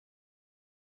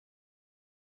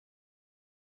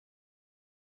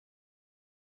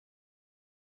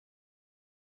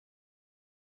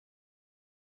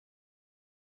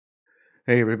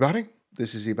Hey everybody,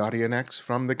 this is Ibarionex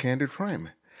from the Candid Frame.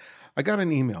 I got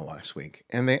an email last week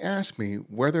and they asked me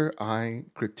whether I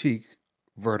critique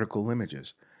vertical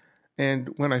images. And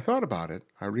when I thought about it,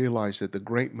 I realized that the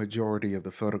great majority of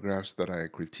the photographs that I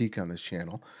critique on this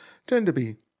channel tend to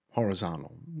be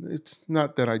horizontal. It's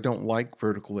not that I don't like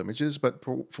vertical images, but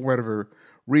for whatever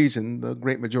reason, the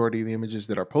great majority of the images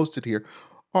that are posted here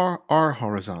are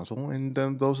horizontal, and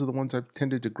those are the ones I've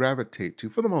tended to gravitate to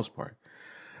for the most part.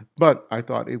 But I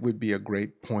thought it would be a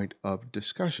great point of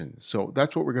discussion. So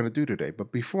that's what we're going to do today.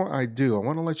 But before I do, I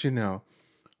want to let you know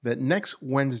that next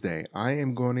Wednesday I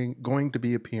am going to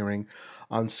be appearing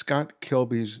on Scott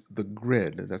Kelby's The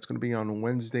Grid. That's going to be on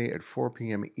Wednesday at 4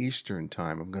 p.m. Eastern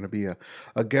Time. I'm going to be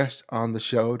a guest on the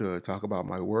show to talk about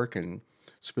my work and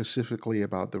specifically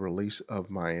about the release of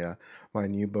my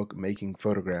new book, Making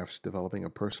Photographs: Developing a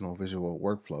Personal Visual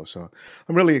Workflow. So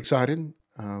I'm really excited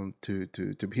to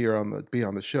be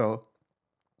on the show.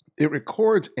 It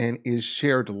records and is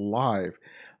shared live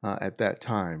at that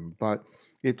time, but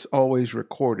it's always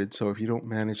recorded. So if you don't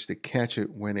manage to catch it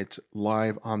when it's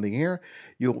live on the air,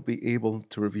 you'll be able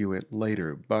to review it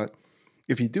later. But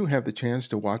if you do have the chance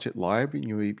to watch it live,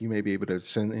 you may be able to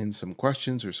send in some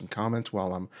questions or some comments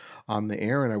while I'm on the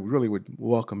air, and I really would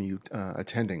welcome you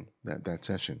attending that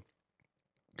session.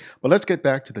 But let's get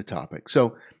back to the topic.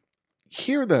 So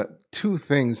here are the two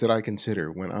things that I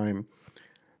consider when I'm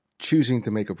choosing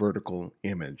to make a vertical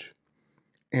image.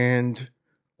 And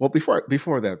well,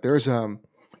 before that,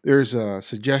 there's a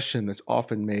suggestion that's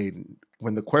often made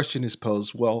when the question is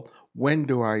posed, well, when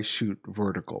do I shoot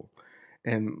vertical?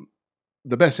 And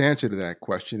the best answer to that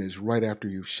question is right after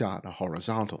you've shot a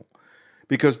horizontal.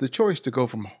 Because the choice to go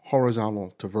from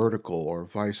horizontal to vertical or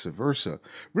vice versa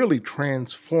really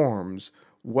transforms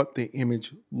what the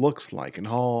image looks like and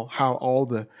how all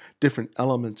the different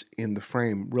elements in the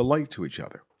frame relate to each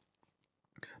other.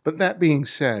 But that being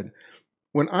said,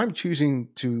 when I'm choosing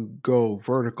to go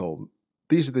vertical,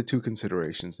 these are the two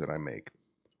considerations that I make.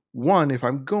 One, if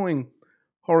I'm going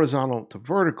horizontal to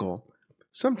vertical,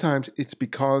 sometimes it's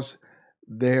because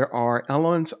there are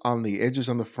elements on the edges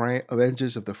on the frame of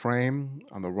edges of the frame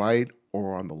on the right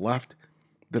or on the left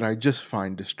that I just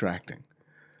find distracting.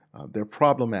 They're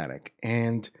problematic,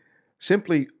 and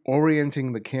simply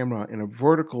orienting the camera in a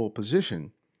vertical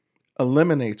position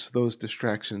eliminates those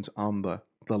distractions on the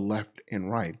left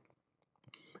and right.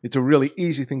 It's a really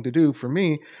easy thing to do for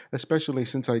me, especially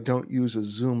since I don't use a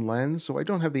zoom lens, so I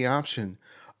don't have the option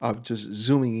of just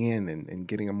zooming in and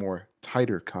getting a more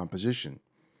tighter composition.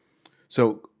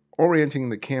 So orienting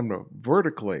the camera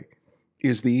vertically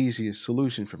is the easiest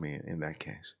solution for me in that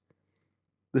case.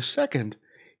 The second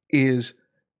is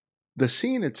the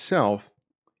scene itself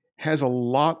has a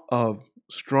lot of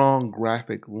strong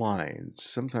graphic lines,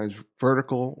 sometimes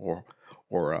vertical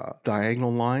or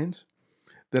diagonal lines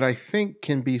that I think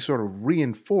can be sort of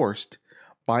reinforced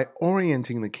by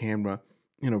orienting the camera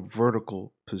in a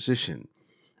vertical position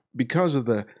because of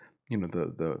the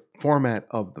format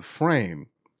of the frame.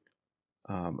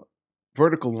 Um,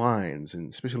 Vertical lines and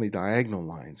especially diagonal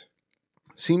lines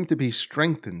seem to be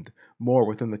strengthened more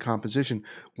within the composition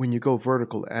when you go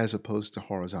vertical as opposed to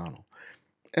horizontal.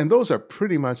 And those are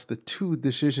pretty much the two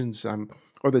decisions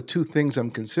or the two things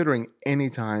I'm considering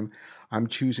anytime I'm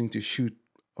choosing to shoot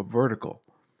a vertical.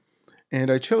 And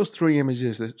I chose three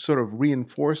images that sort of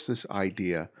reinforce this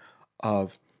idea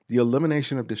of the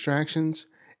elimination of distractions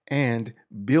and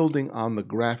building on the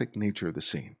graphic nature of the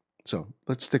scene. So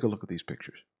let's take a look at these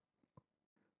pictures.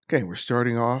 Okay, we're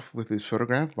starting off with this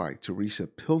photograph by Teresa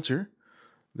Pilcher.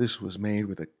 This was made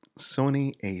with a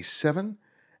Sony A7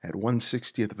 at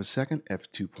 1/60th of a second,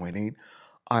 f2.8,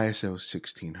 ISO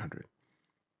 1600.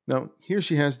 Now, here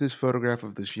she has this photograph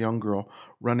of this young girl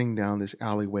running down this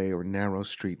alleyway or narrow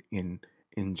street in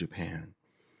Japan.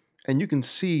 And you can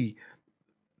see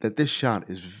that this shot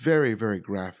is very, very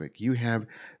graphic. You have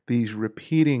these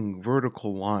repeating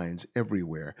vertical lines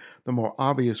everywhere. The more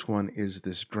obvious one is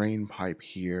this drain pipe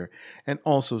here, and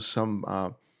also some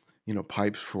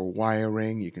pipes for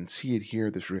wiring. You can see it here,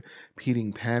 this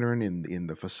repeating pattern in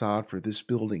the facade for this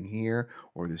building here,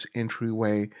 or this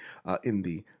entryway, in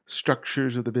the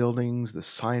structures of the buildings, the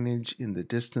signage in the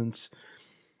distance,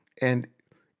 and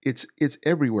it's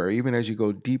everywhere. Even as you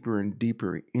go deeper and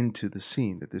deeper into the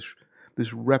scene, that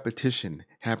this repetition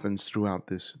happens throughout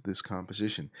this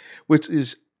composition, which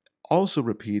is also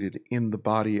repeated in the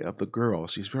body of the girl.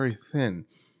 She's very thin,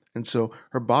 and so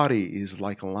her body is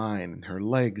like a line, and her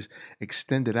legs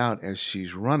extended out as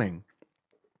she's running,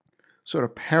 sort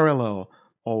of parallel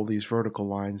all these vertical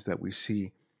lines that we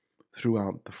see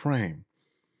throughout the frame.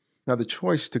 Now, the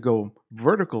choice to go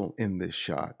vertical in this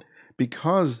shot,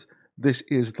 because this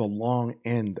is the long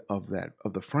end of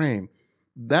the frame,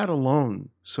 that alone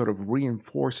sort of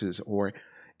reinforces or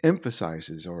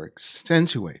emphasizes or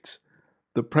accentuates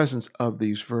the presence of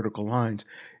these vertical lines.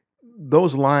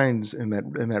 Those lines in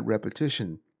that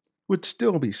repetition would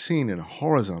still be seen in a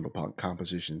horizontal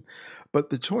composition, but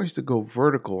the choice to go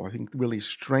vertical, I think, really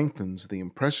strengthens the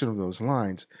impression of those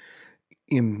lines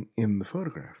in the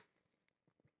photograph.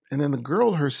 And then the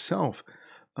girl herself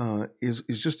is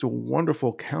just a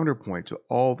wonderful counterpoint to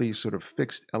all these sort of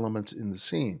fixed elements in the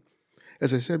scene.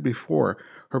 As I said before,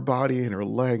 her body and her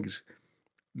legs,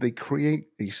 they create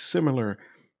a similar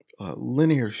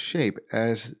linear shape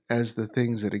as the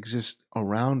things that exist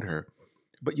around her.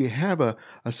 But you have a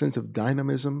sense of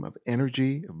dynamism, of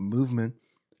energy, of movement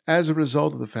as a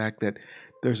result of the fact that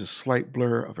there's a slight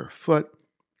blur of her foot.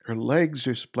 Her legs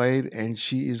are splayed, and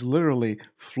she is literally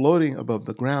floating above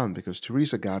the ground because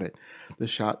Teresa got the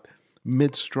shot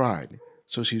mid stride.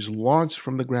 So she's launched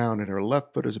from the ground, and her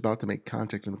left foot is about to make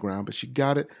contact on the ground, but she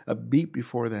got it a beat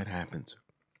before that happens.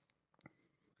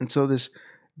 And so this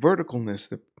verticalness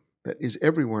that is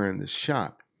everywhere in this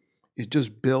shot, it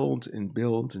just builds and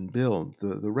builds and builds.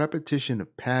 The repetition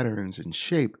of patterns and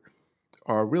shape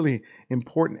are a really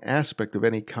important aspect of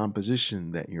any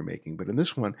composition that you're making. But in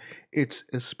this one, it's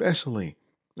especially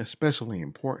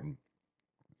important.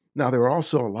 Now, there are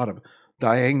also a lot of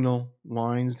diagonal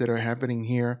lines that are happening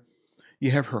here.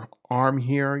 You have her arm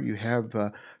here. You have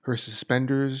her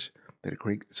suspenders that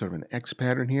create sort of an X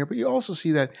pattern here. But you also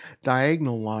see that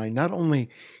diagonal line, not only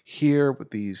here with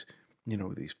these,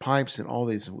 with these pipes and all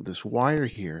this wire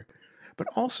here, but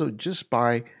also just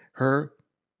by her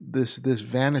this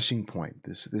vanishing point,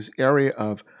 this area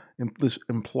of this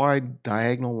implied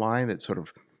diagonal line that sort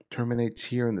of terminates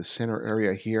here in the center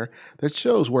area here that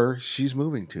shows where she's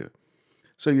moving to.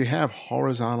 So you have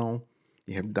horizontal,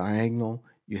 you have diagonal,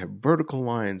 you have vertical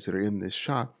lines that are in this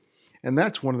shot. And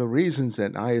that's one of the reasons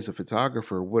that I, as a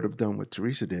photographer, would have done what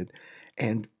Teresa did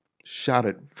and shot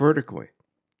it vertically.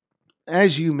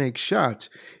 As you make shots,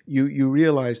 you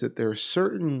realize that there are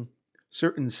certain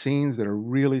scenes that are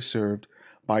really served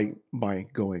by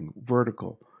going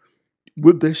vertical.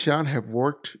 Would this shot have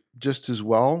worked just as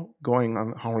well going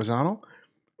on horizontal?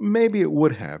 Maybe it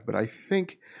would have, but I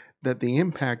think that the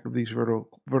impact of these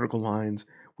vertical lines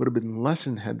would have been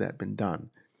lessened had that been done.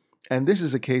 And this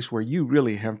is a case where you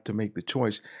really have to make the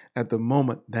choice at the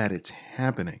moment that it's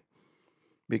happening,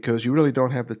 because you really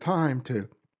don't have the time to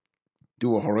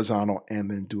do a horizontal and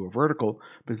then do a vertical,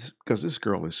 because this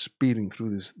girl is speeding through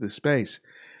this space.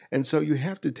 And so you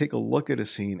have to take a look at a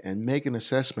scene and make an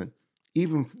assessment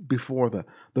even before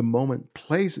the moment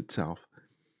plays itself,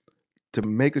 to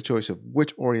make a choice of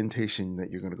which orientation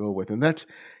that you're going to go with. And that's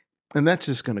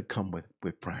just going to come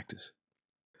with practice.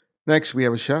 Next, we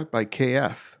have a shot by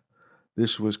KF.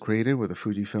 This was created with a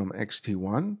Fujifilm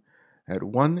X-T1 at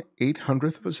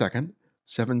 1/800th of a second,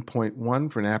 7.1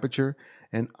 for an aperture,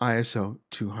 and ISO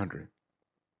 200.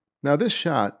 Now, this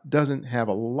shot doesn't have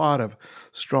a lot of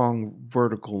strong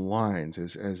vertical lines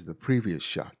as the previous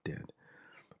shot did,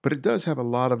 but it does have a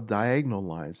lot of diagonal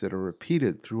lines that are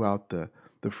repeated throughout the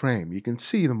frame. You can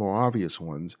see the more obvious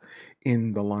ones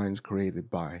in the lines created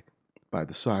by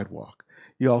the sidewalk.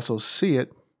 You also see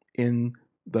it in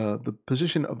the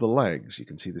position of the legs. You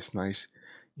can see this nice,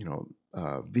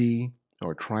 V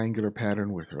or triangular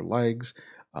pattern with her legs,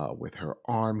 with her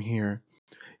arm here.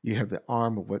 You have the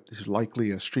arm of what is likely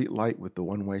a street light with the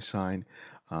one-way sign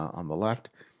on the left.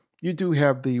 You do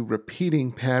have the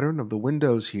repeating pattern of the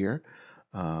windows here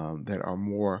that are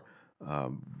more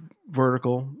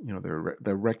vertical.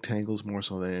 They're rectangles more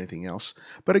so than anything else.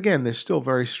 But again, they're still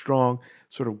very strong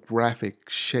sort of graphic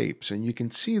shapes. And you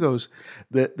can see the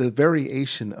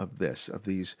variation of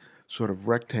these sort of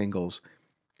rectangles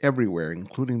everywhere,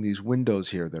 including these windows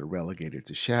here that are relegated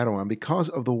to shadow. And because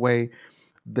of the way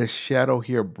the shadow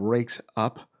here breaks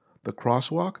up the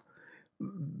crosswalk,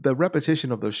 the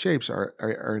repetition of those shapes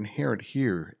are inherent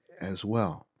here as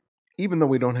well. Even though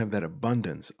we don't have that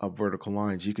abundance of vertical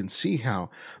lines, you can see how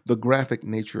the graphic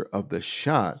nature of the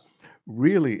shot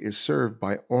really is served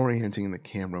by orienting the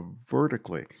camera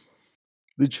vertically.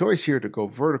 The choice here to go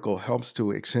vertical helps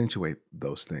to accentuate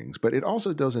those things, but it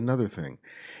also does another thing.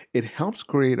 It helps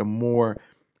create a more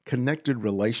connected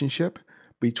relationship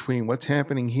between what's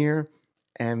happening here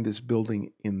and this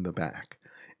building in the back.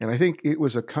 And I think it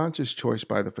was a conscious choice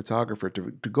by the photographer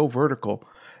to go vertical,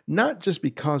 not just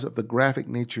because of the graphic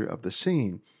nature of the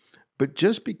scene, but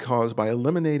just because by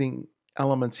eliminating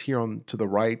elements here on to the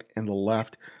right and the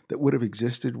left that would have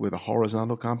existed with a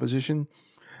horizontal composition,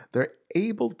 they're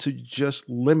able to just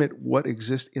limit what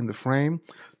exists in the frame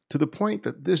to the point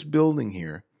that this building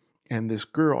here and this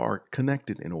girl are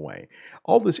connected in a way.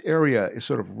 All this area is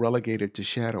sort of relegated to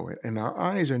shadow, and our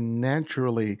eyes are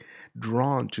naturally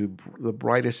drawn to the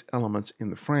brightest elements in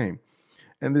the frame.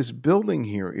 And this building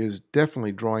here is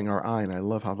definitely drawing our eye, and I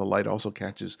love how the light also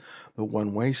catches the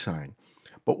one-way sign.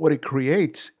 But what it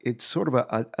creates, it's sort of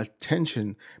a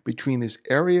tension between this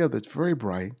area that's very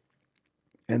bright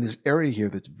and this area here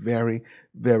that's very,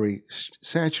 very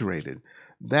saturated.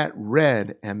 That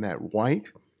red and that white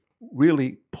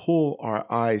really pull our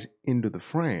eyes into the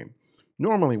frame.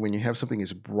 Normally, when you have something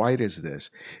as bright as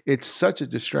this, it's such a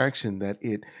distraction that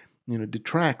it,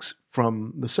 detracts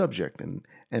from the subject, and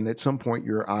at some point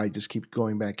your eye just keeps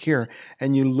going back here,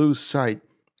 and you lose sight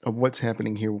of what's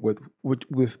happening here with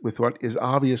what is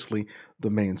obviously the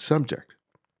main subject.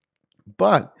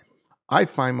 But I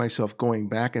find myself going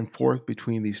back and forth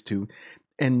between these two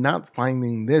and not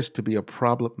finding this to be a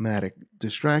problematic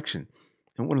distraction.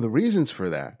 And one of the reasons for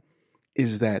that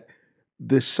is that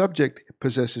this subject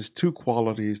possesses two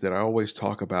qualities that I always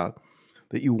talk about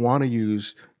that you want to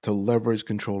use to leverage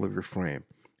control of your frame.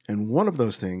 And one of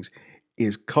those things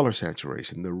is color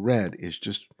saturation. The red is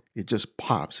it just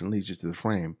pops and leads you to the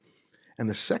frame. And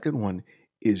the second one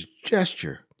is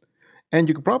gesture. And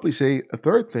you could probably say a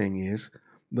third thing is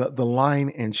the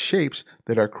line and shapes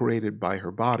that are created by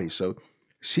her body. So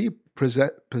she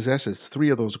possesses three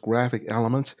of those graphic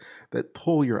elements that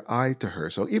pull your eye to her.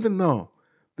 So even though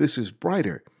this is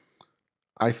brighter,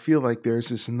 I feel like there's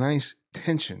this nice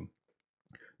tension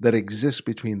that exists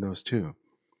between those two.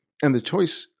 And the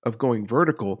choice of going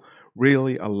vertical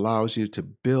really allows you to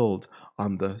build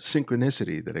on the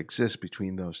synchronicity that exists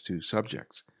between those two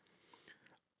subjects.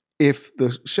 If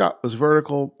the shot was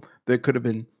vertical, there could have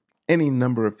been any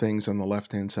number of things on the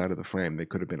left-hand side of the frame. There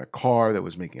could have been a car that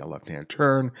was making a left-hand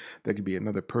turn. There could be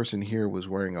another person here was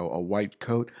wearing a white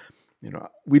coat.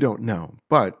 We don't know.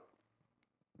 But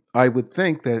I would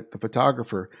think that the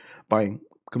photographer, by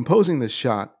composing this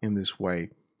shot in this way,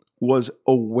 was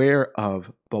aware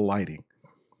of the lighting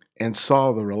and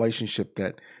saw the relationship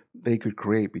that they could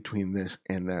create between this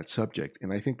and that subject.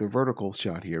 And I think the vertical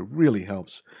shot here really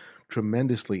helps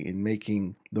tremendously in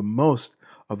making the most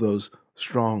of those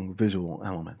strong visual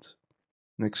elements.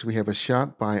 Next, we have a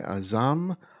shot by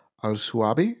Azzam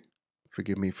Alshuaibi.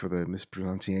 Forgive me for the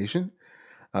mispronunciation.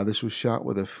 This was shot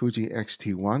with a Fuji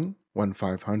X-T1,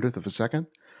 1/500th of a second,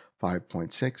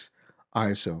 5.6,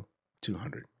 ISO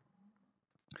 200.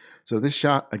 So this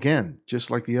shot, again, just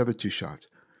like the other two shots,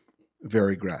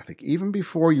 very graphic. Even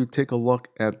before you take a look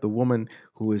at the woman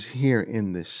who is here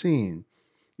in this scene,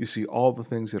 you see all the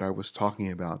things that I was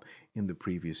talking about in the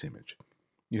previous image.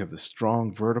 You have the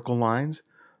strong vertical lines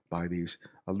by these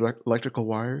electrical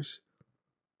wires.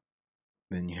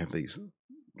 Then you have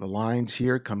the lines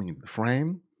here coming into the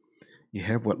frame. You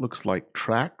have what looks like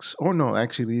tracks. Or no,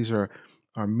 actually these are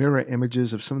mirror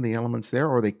images of some of the elements there,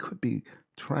 or they could be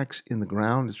tracks in the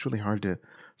ground. It's really hard to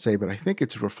say, but I think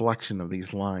it's a reflection of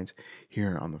these lines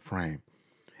here on the frame.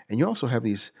 And you also have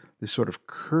this sort of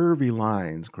curvy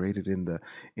lines created in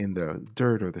the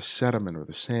dirt or the sediment or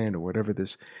the sand or whatever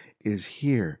this is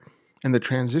here. And the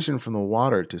transition from the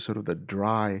water to sort of the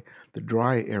dry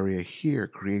area here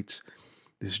creates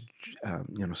this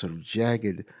sort of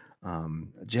jagged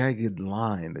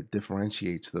line that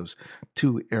differentiates those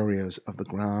two areas of the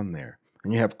ground there.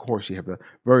 And you have, of course, the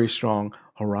very strong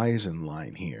horizon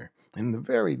line here. In the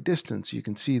very distance, you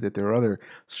can see that there are other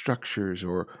structures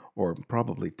or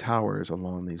probably towers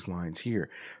along these lines here.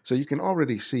 So you can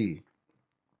already see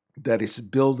that it's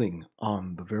building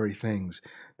on the very things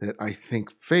that I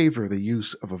think favor the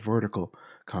use of a vertical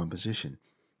composition.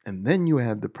 And then you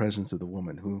add the presence of the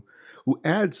woman who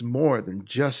adds more than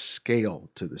just scale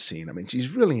to the scene. I mean,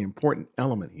 she's really an important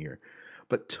element here.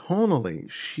 But tonally,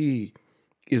 she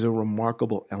is a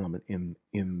remarkable element in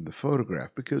the photograph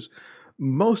because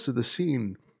most of the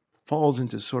scene falls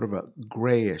into sort of a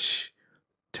grayish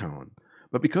tone.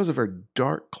 But because of her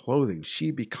dark clothing,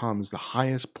 she becomes the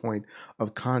highest point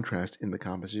of contrast in the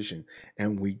composition,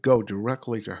 and we go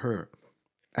directly to her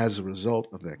as a result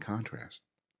of that contrast.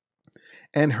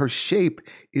 And her shape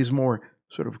is more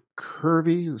sort of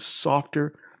curvy,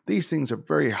 softer. These things are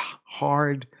very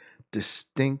hard,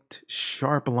 distinct,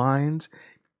 sharp lines.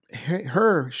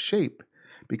 Her shape,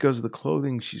 because of the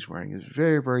clothing she's wearing, is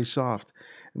very, very soft.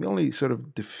 And the only sort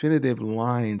of definitive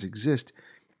lines exist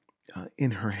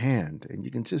in her hand. And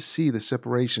you can just see the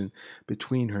separation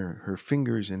between her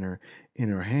fingers in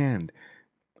her hand.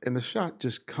 And the shot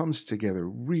just comes together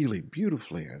really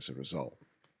beautifully as a result.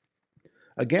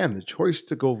 Again, the choice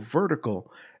to go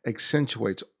vertical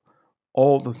accentuates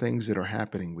all the things that are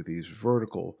happening with these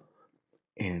vertical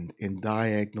and in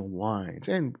diagonal lines,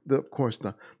 and of course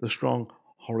the strong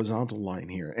horizontal line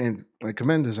here. And I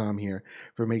commend Azzam here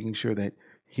for making sure that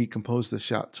he composed the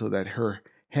shot so that her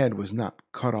head was not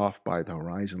cut off by the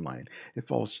horizon line. It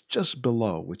falls just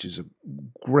below, which is a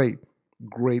great,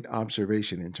 great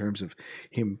observation in terms of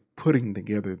him putting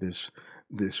together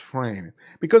this frame.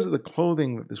 Because of the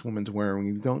clothing that this woman's wearing,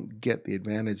 you don't get the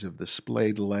advantage of the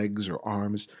splayed legs or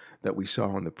arms that we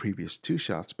saw in the previous two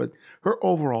shots, but her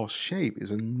overall shape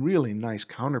is a really nice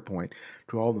counterpoint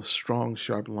to all the strong,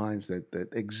 sharp lines that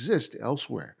exist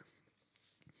elsewhere.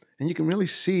 And you can really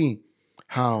see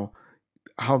how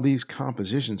these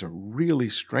compositions are really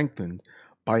strengthened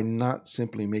by not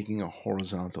simply making a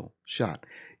horizontal shot.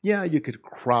 Yeah, you could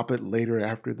crop it later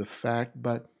after the fact,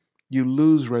 but you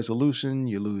lose resolution,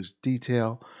 you lose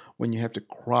detail when you have to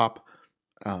crop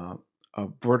uh, a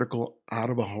vertical out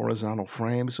of a horizontal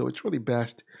frame. So it's really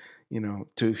best,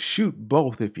 to shoot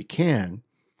both if you can.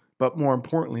 But more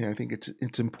importantly, I think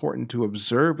it's important to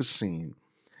observe a scene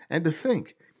and to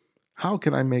think, how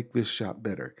can I make this shot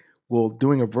better? Will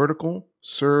doing a vertical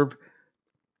serve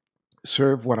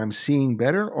what I'm seeing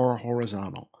better, or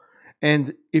horizontal?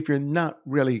 And if you're not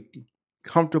really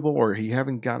comfortable or you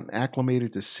haven't gotten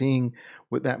acclimated to seeing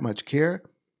with that much care,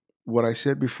 what I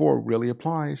said before really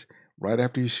applies. Right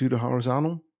after you shoot a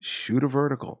horizontal, shoot a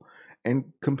vertical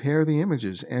and compare the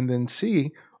images, and then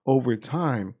see over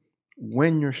time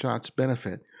when your shots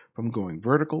benefit from going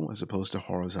vertical as opposed to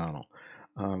horizontal.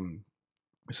 Um,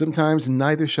 Sometimes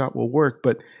neither shot will work,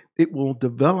 but it will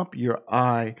develop your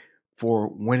eye for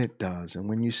when it does. And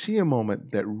when you see a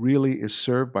moment that really is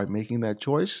served by making that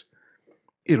choice,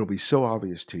 it'll be so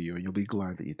obvious to you and you'll be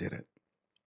glad that you did it.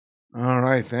 All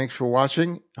right, thanks for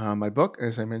watching. My book,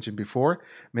 as I mentioned before,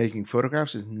 Making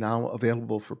Photographs, is now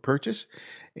available for purchase.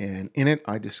 And in it,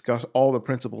 I discuss all the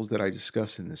principles that I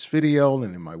discussed in this video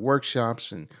and in my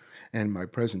workshops and my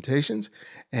presentations.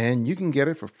 And you can get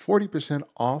it for 40%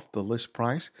 off the list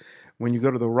price when you go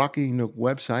to the Rocky Nook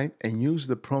website and use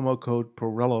the promo code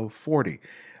Pirello40.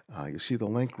 You see the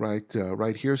link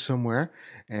right here somewhere,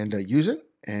 and use it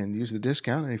and use the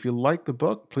discount. And if you like the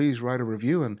book, please write a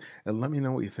review and let me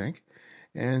know what you think.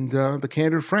 And The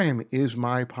Candid Frame is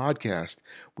my podcast,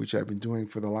 which I've been doing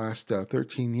for the last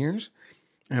 13 years.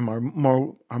 And our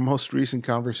most recent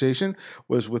conversation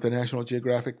was with the National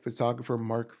Geographic photographer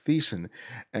Mark Thiessen.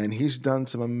 And he's done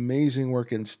some amazing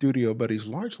work in studio, but he's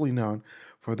largely known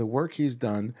for the work he's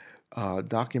done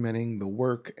documenting the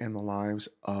work and the lives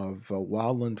of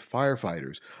wildland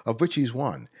firefighters, of which he's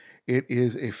one. It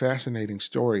is a fascinating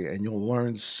story, and you'll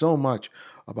learn so much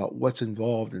about what's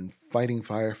involved in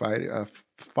firefighting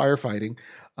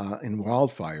in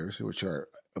wildfires, which are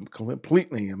a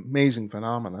completely amazing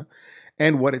phenomena,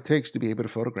 and what it takes to be able to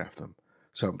photograph them.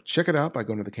 So check it out by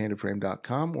going to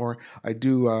thecandidframe.com, or I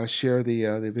do share the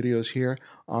videos here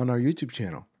on our YouTube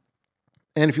channel.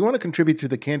 And if you want to contribute to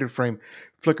the Candid Frame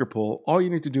Flickr poll, all you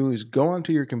need to do is go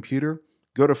onto your computer,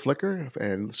 go to Flickr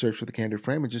and search for the Candid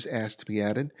Frame and just ask to be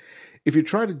added. If you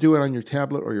try to do it on your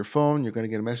tablet or your phone, you're going to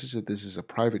get a message that this is a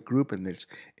private group and it's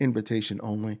invitation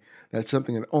only. That's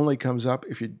something that only comes up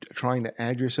if you're trying to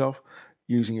add yourself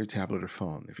using your tablet or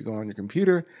phone. If you go on your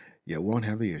computer, you won't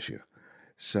have the issue.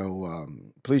 So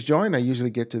please join. I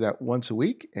usually get to that once a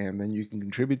week, and then you can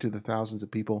contribute to the thousands of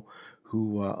people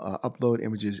who upload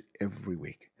images every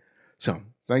week. So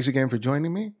thanks again for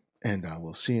joining me, and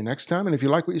we'll see you next time. And if you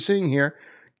like what you're seeing here,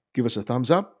 give us a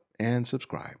thumbs up and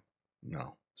subscribe.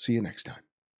 No, see you next time.